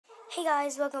Hey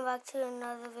guys, welcome back to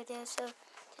another video. So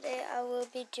today I will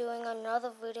be doing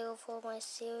another video for my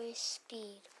series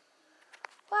Speed.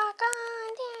 Walk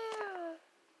on down.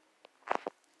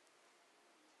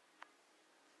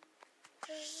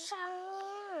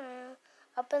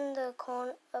 Up in the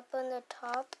corner, up in the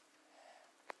top,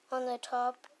 on the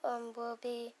top will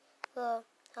be the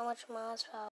how much miles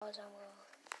per hour I'm going.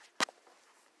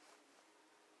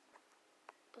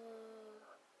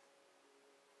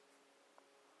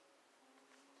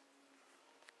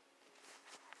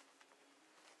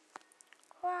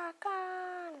 Walk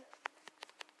on.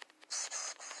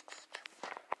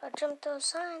 I jumped those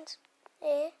signs.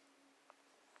 Eh?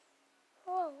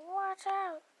 Whoa, watch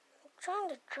out. I'm trying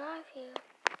to drive here.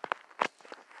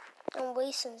 I'm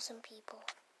racing some people.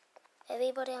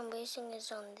 Everybody I'm racing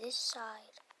is on this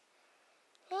side.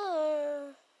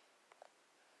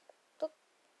 Look.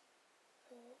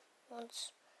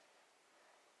 Once.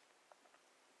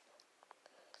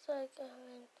 It's like,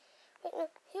 wait, no,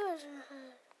 here's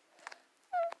her.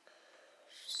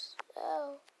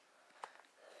 So.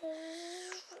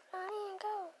 I didn't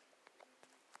go.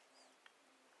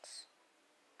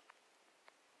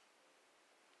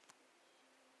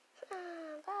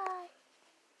 Bye.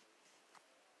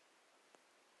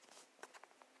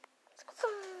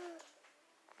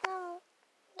 No,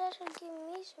 that should give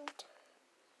me some time.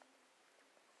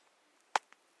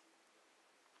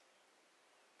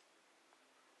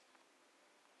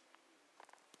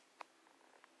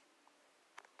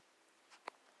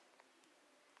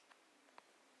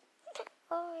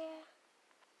 Oh, yeah.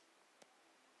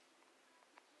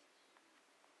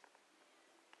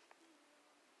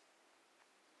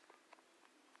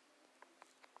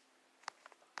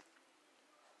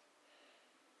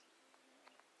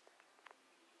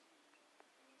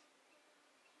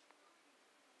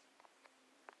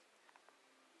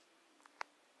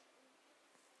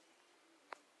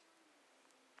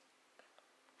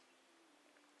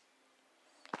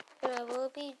 And I will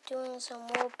be doing some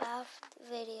more bath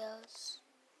videos.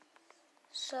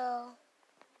 So,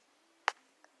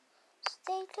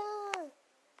 stay tuned.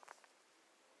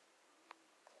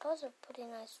 That was a pretty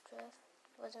nice drift.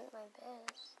 It wasn't my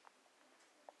best.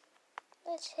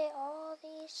 Let's hit all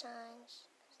these signs.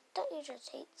 Don't you just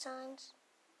hate signs?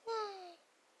 Nah.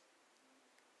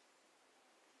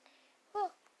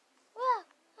 Whoa, whoa,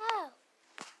 oh.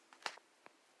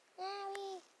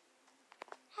 Now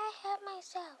I hurt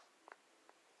myself.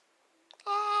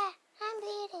 Ah, I'm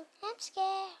bleeding. I'm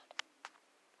scared.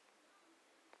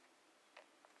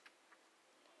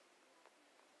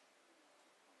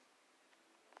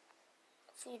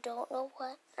 If you don't know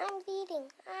what, I'm bleeding.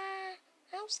 Ah,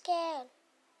 I'm scared.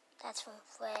 That's from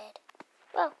Fred.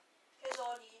 Well, his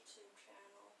old YouTube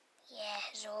channel. Yeah,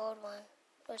 his old one.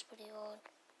 It was pretty old.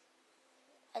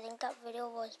 I think that video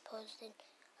was posted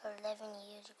 11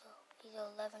 years ago. Either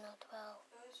 11 or 12.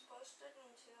 It was posted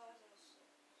in 2006.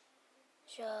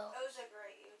 So, It was a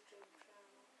great YouTube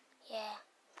channel. yeah.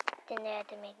 Then they had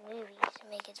to make movies to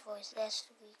make his voice less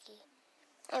squeaky.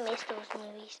 I miss those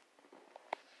movies.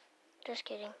 Just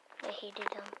kidding. I hated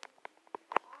them.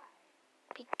 Why?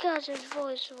 Because his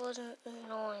voice wasn't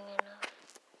annoying enough.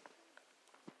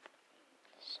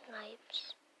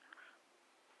 Snipes.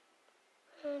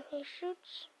 And he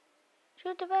shoots.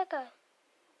 Shoot the bad guy.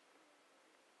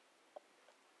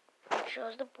 It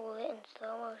shows the bullet in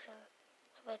slow motion.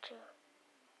 I bet you.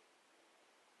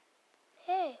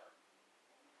 Hey.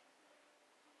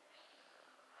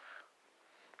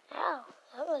 Ow,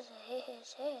 that was hit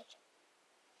his head.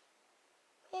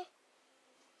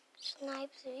 Snipe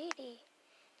 3D.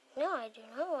 No, I do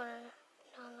not want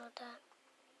to download that.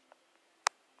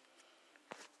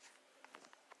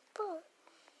 Boom.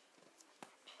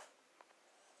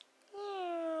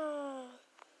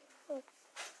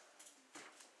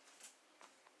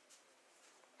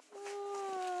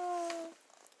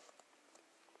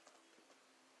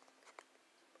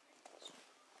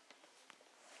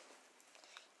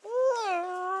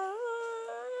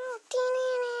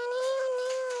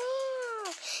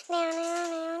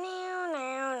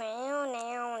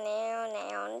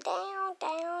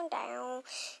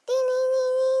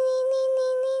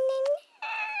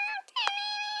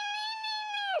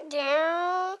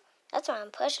 Yeah. That's why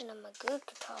I'm pushing on my good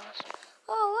guitars.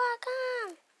 Oh,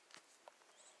 welcome!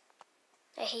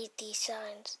 I hate these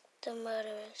signs. The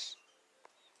murderers.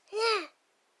 Yeah.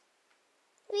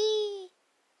 Wee.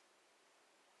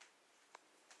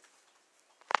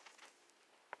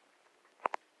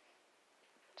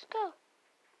 Let's go.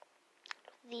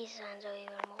 These signs are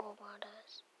even more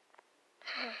murderers.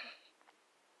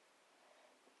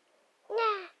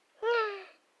 Nah.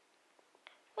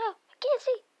 Well, I can't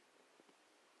see.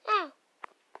 Ow.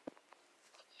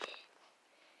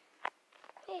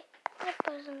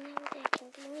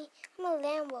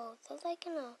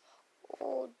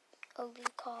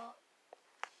 car.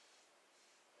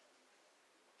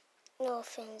 No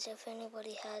offense if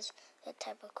anybody has that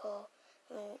type of car.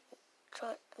 I'm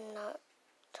not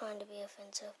trying to be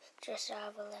offensive. Just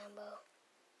drive a Lambo.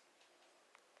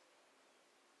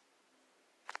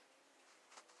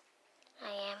 I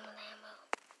am a Lambo.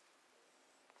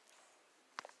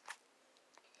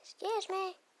 Excuse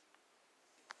me.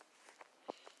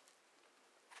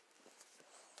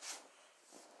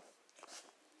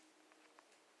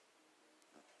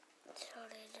 So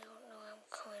they don't know I'm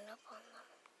coming up on them.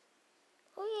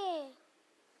 Oh yeah.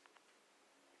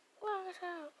 Watch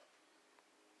out.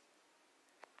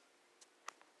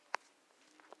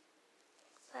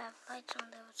 If I have lights on,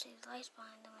 they would see lights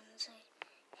behind them and say,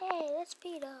 hey, let's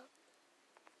speed up.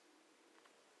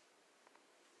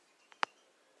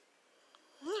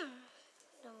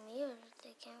 The mirrors,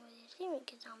 they can't really see me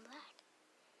because I'm black.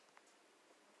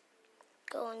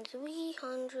 Going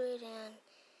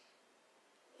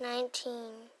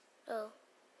 319. Oh,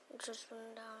 it just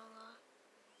went down a lot.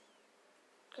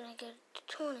 Can I get to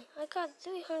 20? I got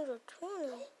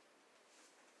 320.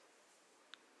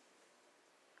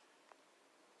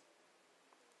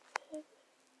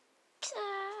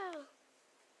 Ah.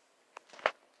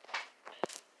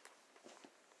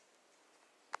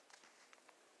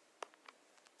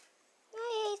 I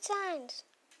hate signs.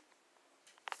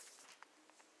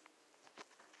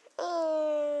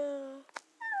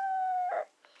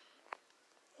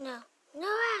 No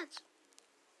ads.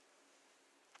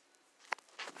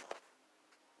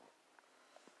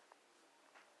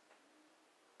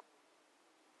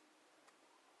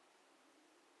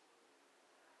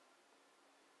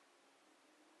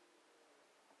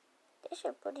 This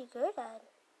is pretty good ad.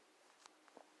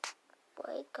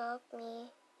 Wake up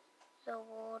me, the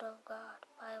word of God,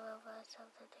 Bible verse of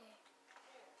the day.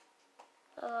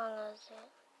 How long is it?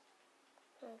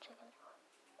 Let me check it out.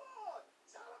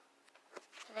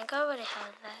 I think I already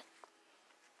have that.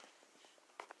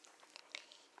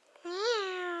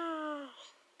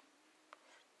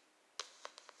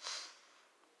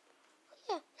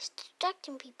 Yeah, it's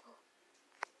distracting people.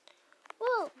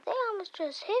 Whoa, they almost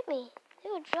just hit me. They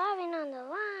were driving on the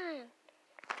line.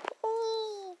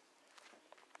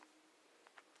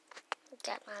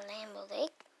 Got my Lambo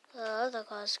Lake. The other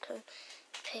cars can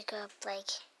pick up like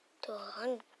to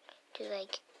 100, to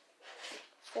like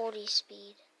 40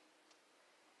 speed.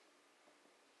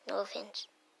 No offense.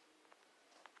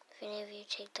 If any of you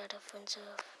take that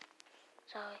offensive,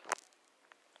 sorry.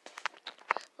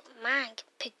 But mine can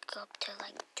pick up to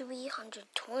like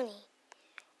 320.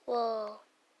 Whoa.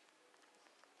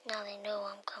 Now they know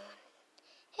I'm coming.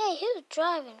 Hey, who's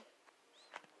driving?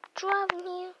 Driving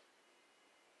here?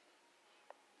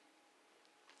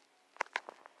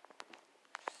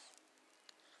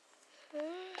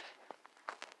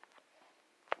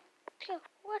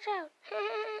 Watch out.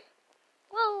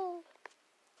 Whoa.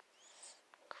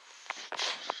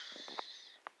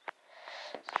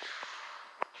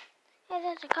 Hey,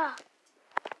 there's a car.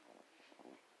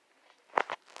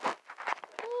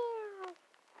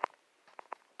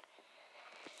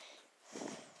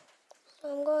 So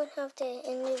I'm going to have to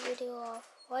end the video off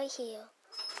right here.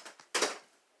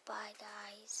 Bye,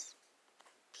 guys.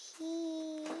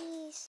 Peace.